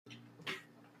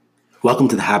Welcome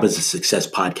to the Habits of Success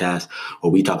podcast,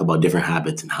 where we talk about different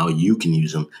habits and how you can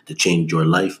use them to change your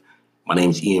life. My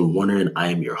name is Ian Warner, and I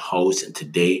am your host. And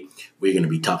today we're going to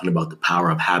be talking about the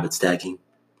power of habit stacking.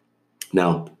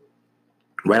 Now,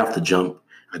 right off the jump,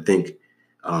 I think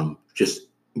just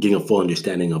getting a full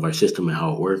understanding of our system and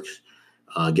how it works.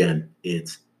 Again,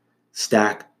 it's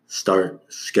stack, start,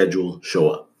 schedule,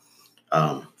 show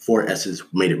up. 4 S's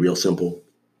made it real simple.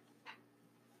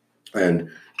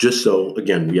 And just so,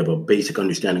 again, we have a basic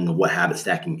understanding of what habit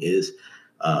stacking is.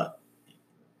 The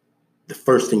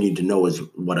first thing you need to know is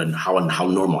how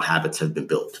normal habits have been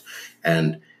built.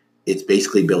 And it's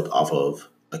basically built off of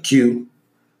a cue,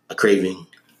 a craving,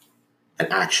 an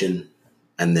action,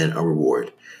 and then a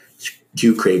reward.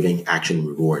 Cue, craving, action,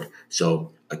 reward.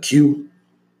 So a cue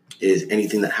is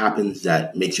anything that happens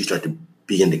that makes you start to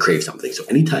begin to crave something. So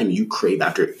anytime you crave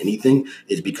after anything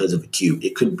is because of a cue.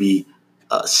 It could be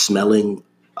smelling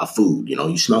a food.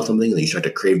 You smell something and you start to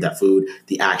crave that food.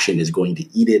 The action is going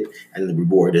to eat it, and the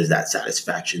reward is that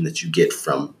satisfaction that you get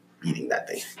from eating that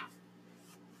thing.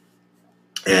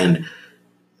 And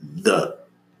the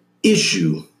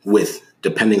issue with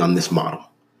depending on this model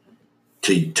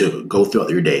to go throughout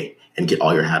your day and get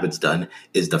all your habits done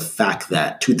is the fact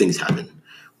that 2 things happen.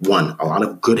 One, a lot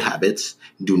of good habits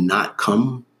do not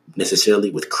come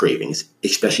necessarily with cravings,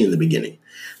 especially in the beginning.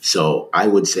 So I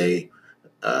would say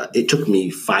it took me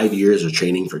 5 years of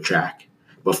training for track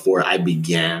before I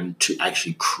began to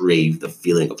actually crave the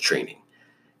feeling of training,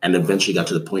 and eventually got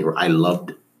to the point where I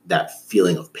loved that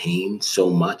feeling of pain so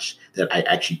much that I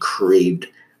actually craved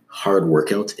hard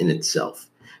workouts in itself.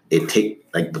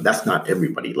 But that's not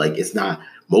everybody. It's not,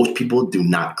 most people do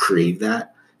not crave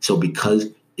that. So because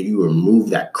if you remove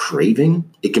that craving,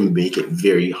 it can make it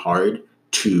very hard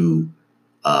to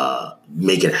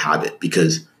make it a habit,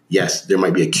 because yes, there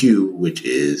might be a cue, which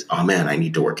is, oh man, I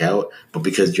need to work out. But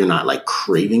because you're not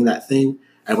craving that thing.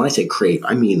 And when I say crave,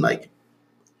 I mean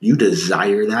you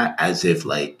desire that as if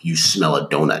you smell a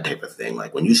donut type of thing.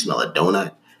 When you smell a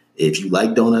donut, if you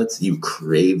like donuts, you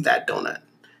crave that donut.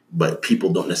 But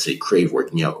people don't necessarily crave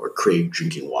working out or crave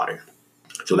drinking water.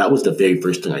 So that was the very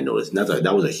first thing I noticed. And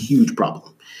that was a huge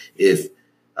problem. If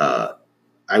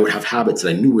I would have habits that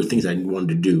I knew were things I wanted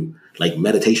to do, like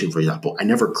meditation, for example. I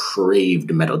never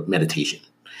craved meditation.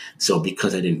 So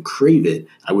because I didn't crave it,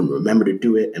 I wouldn't remember to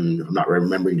do it. And if I'm not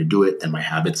remembering to do it, then my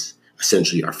habits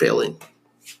essentially are failing.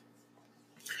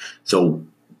 So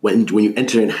when you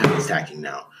enter in habit stacking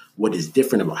now, what is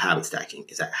different about habit stacking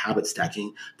is that habit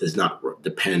stacking does not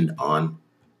depend on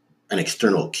an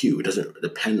external cue. It doesn't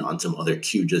depend on some other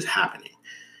cue just happening.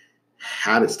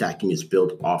 Habit stacking is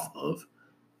built off of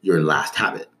your last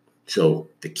habit. So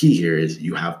the key here is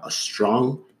you have a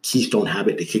strong keystone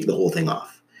habit to kick the whole thing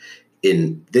off.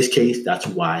 In this case, that's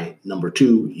why number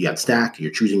 2, you got stack.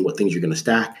 You're choosing what things you're going to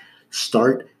stack.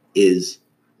 Start is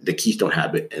the keystone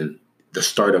habit and the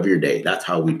start of your day. That's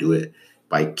how we do it.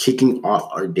 By kicking off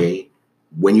our day,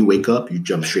 when you wake up, you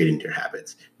jump straight into your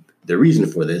habits. The reason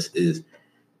for this is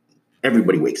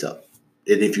everybody wakes up.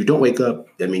 And if you don't wake up,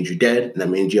 that means you're dead. And that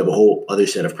means you have a whole other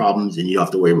set of problems and you don't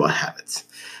have to worry about habits.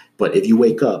 But if you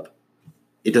wake up,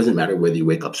 it doesn't matter whether you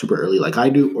wake up super early like I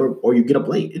do or you get up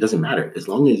late. It doesn't matter. As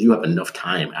long as you have enough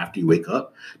time after you wake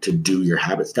up to do your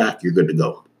habit stack, you're good to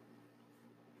go.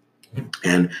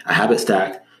 And a habit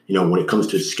stack, when it comes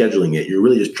to scheduling it, you're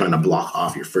really just trying to block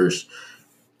off your first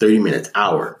 30 minutes,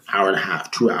 hour and a half,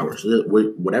 2 hours,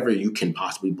 whatever you can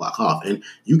possibly block off. And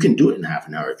you can do it in half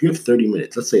an hour. If you have 30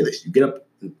 minutes, let's say this, you get up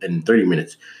in 30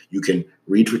 minutes, you can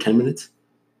read for 10 minutes,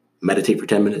 meditate for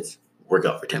 10 minutes, work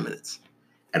out for 10 minutes.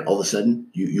 And all of a sudden,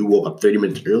 you woke up 30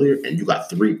 minutes earlier and you got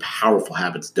 3 powerful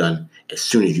habits done as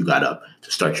soon as you got up to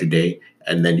start your day.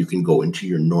 And then you can go into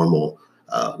your normal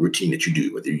routine that you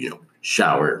do, whether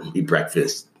shower, eat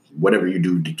breakfast, whatever you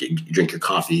do to drink your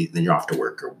coffee, then you're off to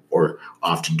work or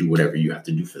off to do whatever you have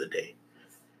to do for the day.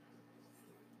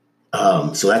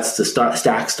 So that's the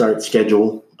stack, start,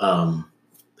 schedule. And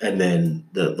then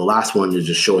the last one is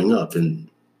just showing up. And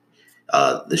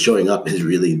the showing up is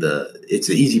really it's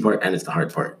the easy part and it's the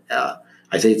hard part.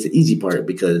 I say it's the easy part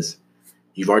because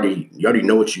you already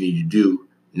know what you need to do.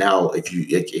 Now, if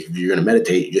you're going to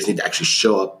meditate, you just need to actually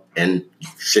show up and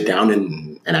sit down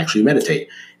and actually meditate.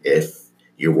 If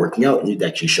you're working out, you need to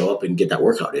actually show up and get that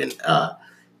workout in.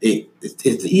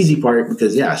 It's the easy part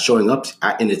because, showing up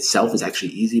in itself is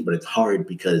actually easy, but it's hard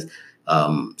because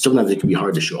sometimes it can be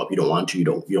hard to show up. You don't want to, you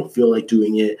don't feel like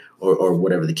doing it or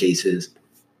whatever the case is.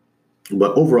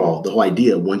 But overall, the whole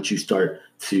idea, once you start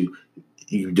to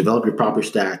you develop your proper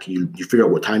stack. You figure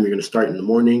out what time you're going to start in the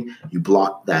morning. You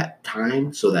block that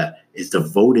time so that it's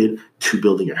devoted to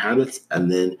building your habits,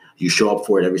 and then you show up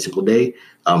for it every single day.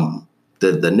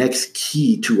 The next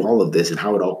key to all of this and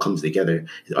how it all comes together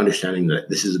is understanding that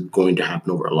this is going to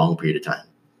happen over a long period of time.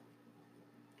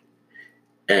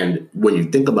 And when you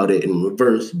think about it in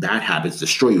reverse, bad habits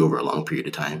destroy you over a long period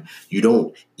of time. You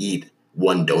don't eat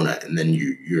one donut and then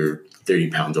you're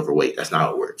 30 pounds overweight. That's not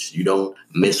how it works. You don't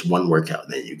miss one workout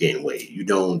and then you gain weight. You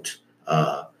don't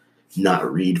not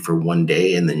read for one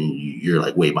day and then you're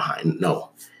like way behind.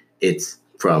 No, it's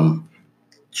from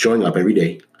showing up every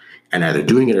day and either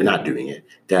doing it or not doing it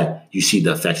that you see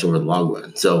the effects over the long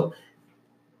run. So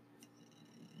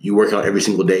you work out every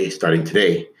single day starting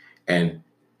today, and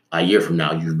a year from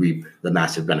now, you reap the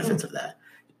massive benefits of that.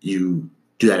 You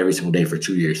do that every single day for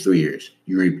 2 years, 3 years.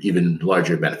 You reap even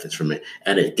larger benefits from it.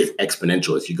 And it gets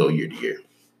exponential as you go year to year.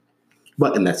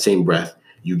 But in that same breath,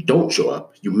 you don't show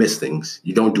up, you miss things,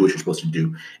 you don't do what you're supposed to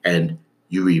do, and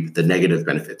you reap the negative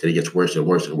benefits. And it gets worse and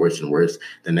worse and worse and worse.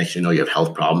 The next you know, you have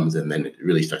health problems, and then it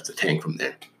really starts to tank from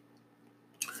there.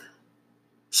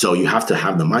 So you have to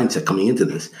have the mindset coming into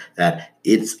this that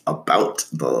it's about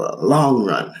the long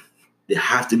run. You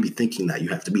have to be thinking that. You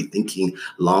have to be thinking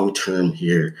long-term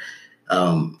here.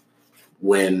 In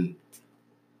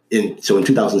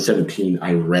 2017,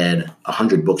 I read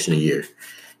 100 books in a year.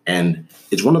 And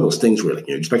it's one of those things where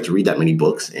you expect to read that many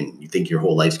books and you think your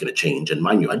whole life's going to change. And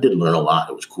mind you, I did learn a lot.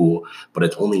 It was cool. But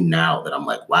it's only now that I'm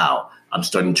like, wow, I'm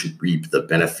starting to reap the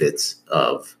benefits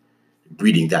of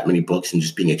reading that many books and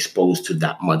just being exposed to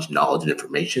that much knowledge and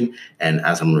information. And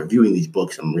as I'm reviewing these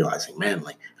books, I'm realizing, man,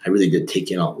 I really did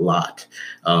take in a lot.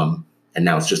 And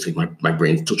now it's just my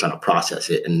brain's still trying to process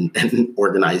it and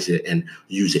organize it and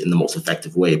use it in the most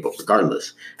effective way. But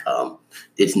regardless,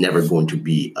 it's never going to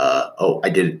be, I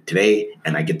did it today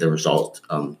and I get the result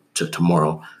to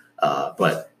tomorrow.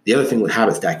 But the other thing with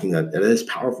habit stacking that is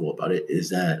powerful about it is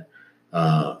that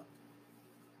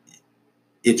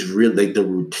it's really the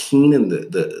routine and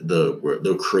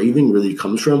the craving really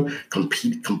comes from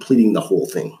completing the whole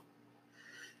thing.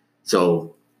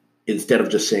 So instead of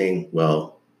just saying,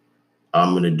 well,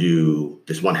 I'm going to do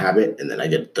this one habit and then I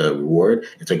get the reward.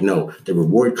 It's like, no, the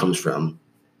reward comes from,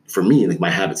 for me, my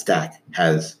habit stack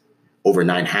has over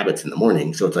 9 habits in the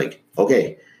morning. So it's like,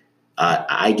 okay,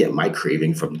 I get my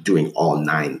craving from doing all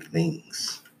 9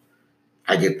 things.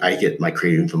 I get my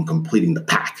craving from completing the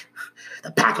pack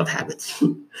of habits,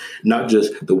 not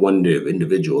just the one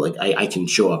individual. I can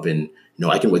show up and,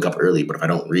 I can wake up early, but if I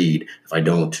don't read, if I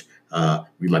don't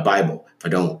read my Bible, if I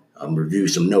don't review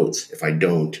some notes, if I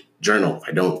don't journal, if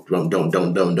I don't,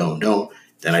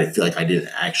 then I feel like I didn't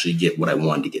actually get what I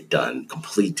wanted to get done,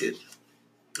 completed.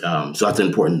 So that's an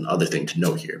important other thing to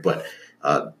note here. But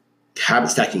habit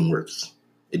stacking works.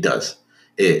 It does.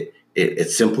 It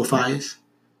simplifies.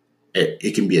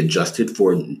 It can be adjusted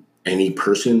for any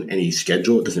person, any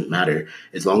schedule. It doesn't matter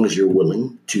as long as you're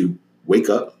willing to wake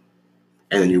up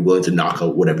and then you're willing to knock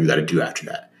out whatever you got to do after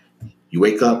that. You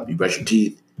wake up, you brush your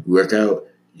teeth, you work out,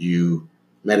 you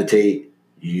meditate,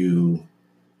 you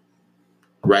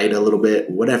write a little bit,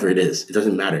 whatever it is. It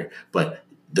doesn't matter. But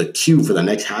the cue for the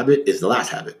next habit is the last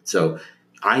habit. So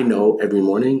I know every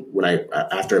morning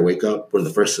after I wake up, one of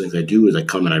the first things I do is I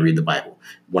come and I read the Bible.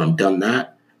 When I'm done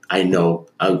that, I know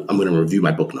I'm going to review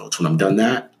my book notes. When I'm done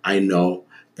that, I know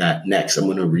that next I'm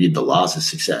going to read The Laws of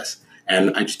Success.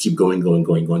 And I just keep going.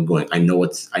 I know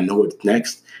what's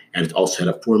next, and it's all set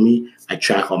up for me. I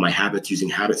track all my habits using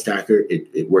Habit Stacker.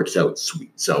 It works out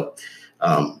sweet. So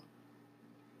I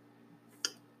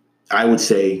would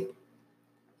say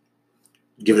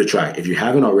give it a try. If you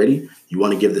haven't already, you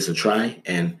want to give this a try,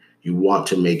 and you want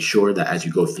to make sure that as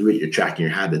you go through it, you're tracking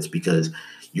your habits, because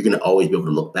you're going to always be able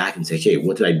to look back and say, hey,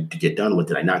 what did I get done? What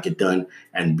did I not get done?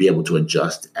 And be able to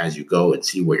adjust as you go and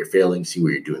see where you're failing, see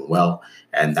where you're doing well.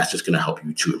 And that's just going to help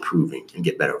you to improve and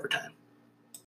get better over time.